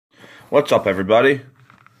What's up, everybody?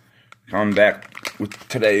 Coming back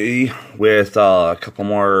today with a couple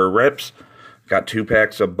more rips. Got 2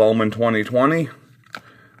 packs of Bowman 2020.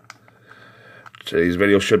 Today's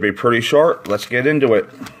video should be pretty short. Let's get into it.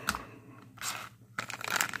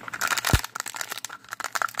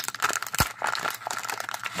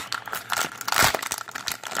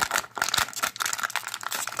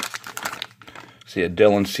 See a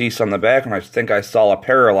Dylan Cease on the back, and I think I saw a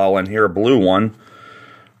parallel in here, a blue one.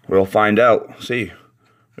 We'll find out. See,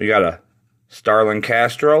 we got a Starlin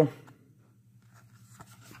Castro,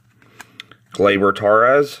 Gleyber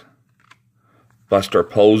Torres, Buster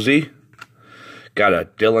Posey, got a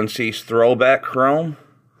Dylan Cease throwback chrome,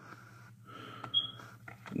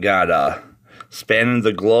 got a Spanning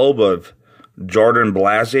the Globe of Jordan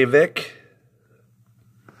Blazevic,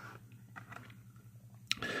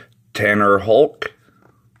 Tanner Hulk,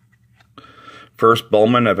 first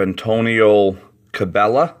Bowman of Antonio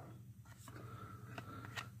Cabela,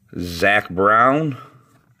 Zach Brown,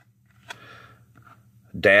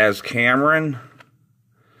 Daz Cameron,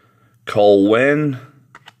 Cole Winn,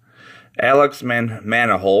 Alex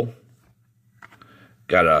Manahole,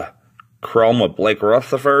 got a chrome of Blake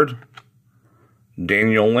Rutherford,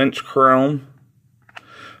 Daniel Lynch chrome,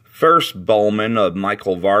 first Bowman of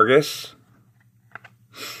Michael Vargas,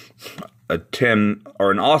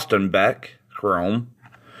 an Austin Beck chrome.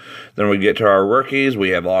 Then we get to our rookies. We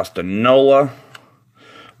have Austin Nola,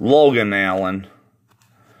 Logan Allen,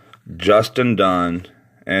 Justin Dunn,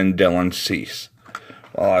 and Dylan Cease.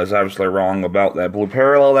 Well, I was obviously wrong about that blue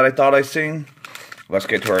parallel that I thought I seen. Let's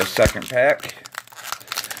get to our second pack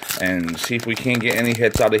and see if we can't get any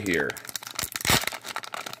hits out of here.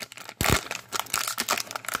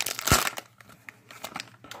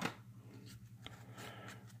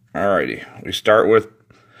 Alrighty, we start with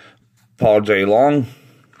Paul J. Long,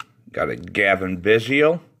 got a Gavin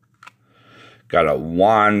Biggio, got a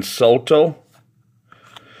Juan Soto,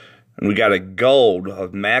 and we got a gold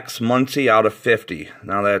of Max Muncy out of 50.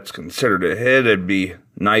 Now that's considered a hit. It'd be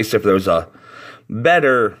nice if there was a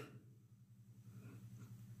better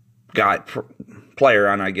player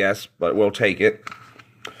on, I guess, but we'll take it.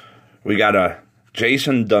 We got a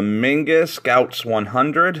JASSON Dominguez Scouts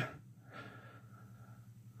 100.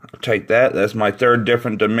 Take that. That's my third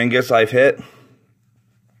different Dominguez I've hit.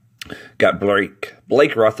 Got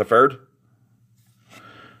Blake Rutherford.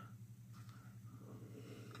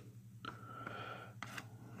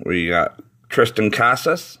 We got Tristan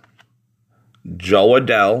Casas, Joe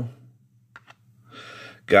Adell.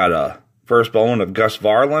 Got a first Bowman of Gus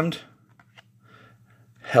Varland,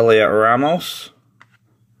 Heliot Ramos.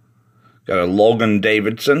 Got a Logan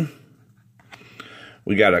Davidson.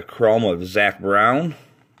 We got a chrome of Zach Brown,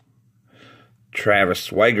 Travis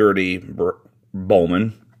Swaggerty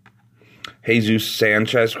Bowman, Jesus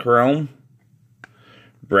Sanchez chrome,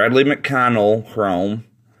 Bradley McConnell chrome.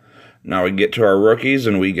 Now we get to our rookies,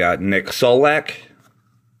 and we got Nick Solak,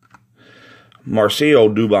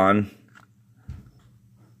 Marcio Dubon,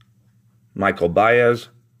 Michael Baez,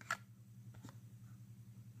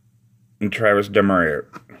 and Travis Demeritte.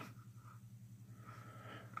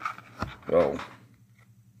 So,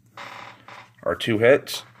 our 2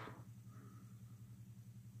 hits.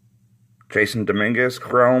 JASSON Dominguez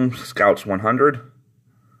chrome Scouts 100,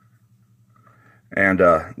 and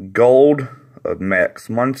a gold of Max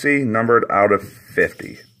Muncy numbered out of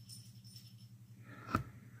 50.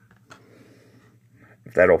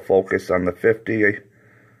 If that'll focus on the 50,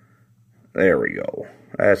 there we go.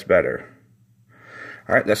 That's better.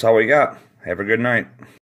 Alright, that's all we got. Have a good night.